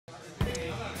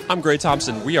I'm Gray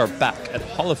Thompson. We are back at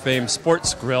Hall of Fame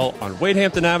Sports Grill on Wade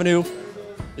Hampton Avenue.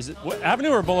 Is it what, Avenue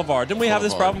or Boulevard? Didn't we have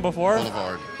this problem before?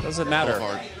 Boulevard. Doesn't matter.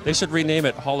 Boulevard. They should rename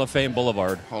it Hall of Fame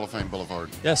Boulevard. Hall of Fame Boulevard.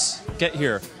 Yes, get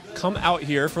here. Come out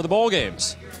here for the bowl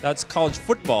games. That's college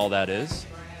football, that is.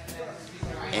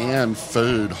 And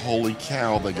food. Holy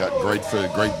cow, they got great food,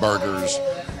 great burgers,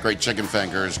 great chicken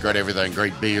fingers, great everything,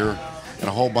 great beer, and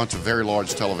a whole bunch of very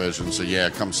large televisions. So yeah,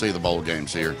 come see the bowl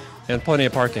games here. And plenty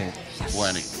of parking.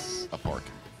 Plenty of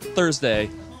parking. Thursday,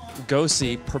 go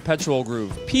see Perpetual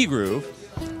Groove, P Groove,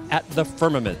 at the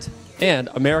Firmament. And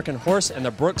American Horse and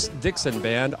the Brooks Dixon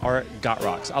Band are at Got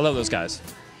Rocks. I love those guys.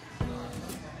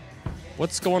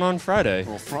 What's going on Friday?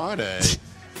 Well, Friday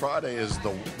is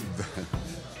the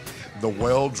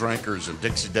well drinkers of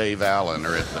Dixie Dave Allen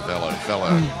are at the Villa.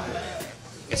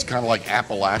 It's kind of like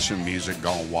Appalachian music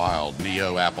gone wild,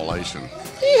 neo-Appalachian.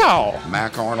 Yeehaw!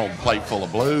 Mac Arnold, Plate Full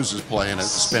of Blues, is playing at the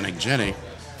Spinning Jenny.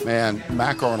 Man,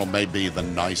 Mac Arnold may be the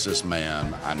nicest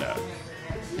man I know.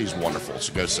 He's wonderful,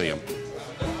 so go see him.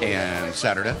 And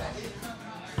Saturday?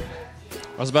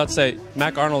 I was about to say,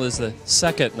 Mac Arnold is the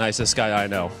second nicest guy I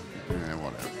know. Yeah,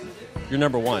 whatever. You're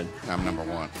number one. I'm number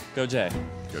one. Go Jay.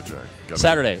 Go Jay. Go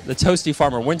Saturday, the Toasty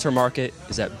Farmer Winter Market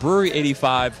is at Brewery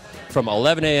 85 from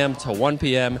 11 a.m. to 1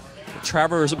 p.m. The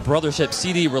Travelers Brothership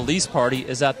CD release party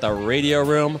is at the Radio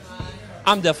Room.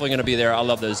 I'm definitely going to be there. I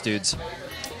love those dudes.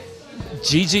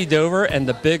 Gigi Dover and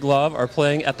the Big Love are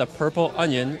playing at the Purple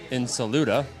Onion in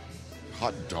Saluda.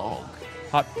 Hot dog.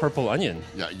 Hot Purple Onion.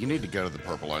 Yeah, you need to go to the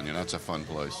Purple Onion. That's a fun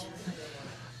place.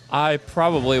 I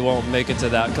probably won't make it to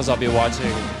that because I'll be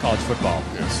watching college football.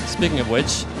 Yes. Speaking of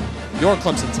which, your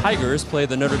Clemson Tigers play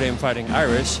the Notre Dame Fighting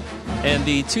Irish, and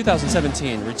the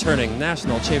 2017 returning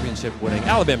national championship winning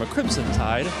Alabama Crimson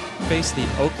Tide face the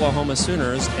Oklahoma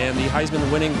Sooners and the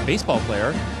Heisman-winning baseball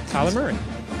player Kyler Murray.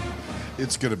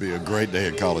 It's going to be a great day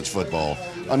of college football.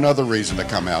 Another reason to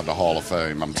come out to Hall of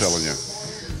Fame, I'm telling you.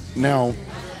 Now,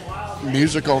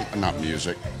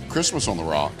 Christmas on the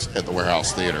Rocks at the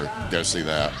Warehouse Theater. Go see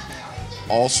that.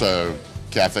 Also,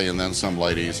 Cafe and Then Some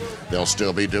Ladies, they'll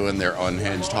still be doing their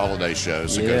unhinged holiday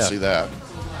shows, so go see that.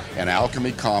 And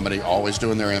Alchemy Comedy, always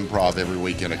doing their improv every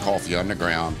weekend at Coffee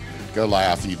Underground. Go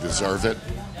laugh, you deserve it,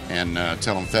 and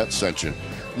tell them Fête sent you.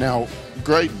 Now,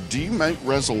 Gray, do you make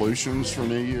resolutions for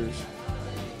New Year's?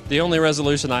 The only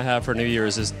resolution I have for New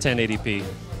Year's is 1080p.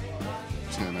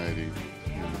 1080.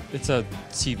 It's a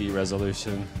TV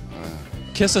resolution.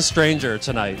 Kiss a stranger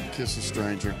tonight. Kiss a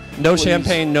stranger. No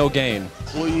champagne, no gain.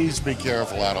 Please be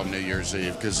careful out on New Year's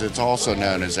Eve, because it's also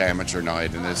known as amateur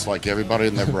night, and it's like everybody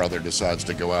and their brother decides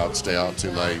to go out, stay out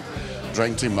too late,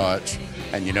 drink too much,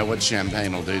 and you know what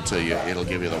champagne will do to you? It'll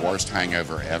give you the worst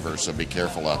hangover ever, so be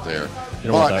careful out there.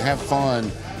 But have fun,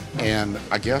 and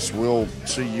I guess we'll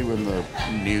see you in the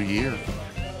new year.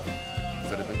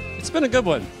 It's been a good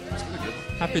one.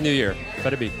 Happy New Year.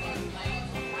 Better be.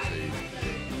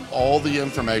 All the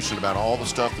information about all the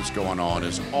stuff that's going on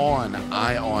is on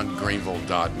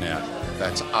iongreenville.net.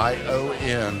 That's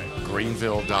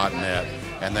IONgreenville.net.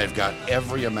 And they've got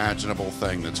every imaginable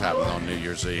thing that's happening on New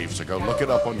Year's Eve. So go look it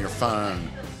up on your phone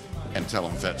and tell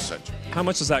them Fête sent you. How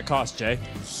much does that cost, Jay?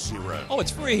 $0. Oh,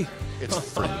 it's free. It's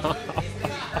free.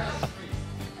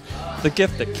 The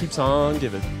gift that keeps on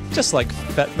giving. Just like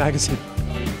Fête Magazine.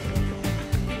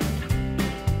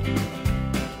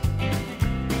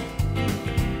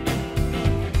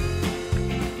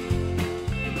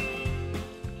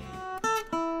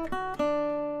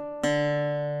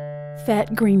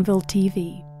 Fête Greenville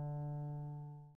TV.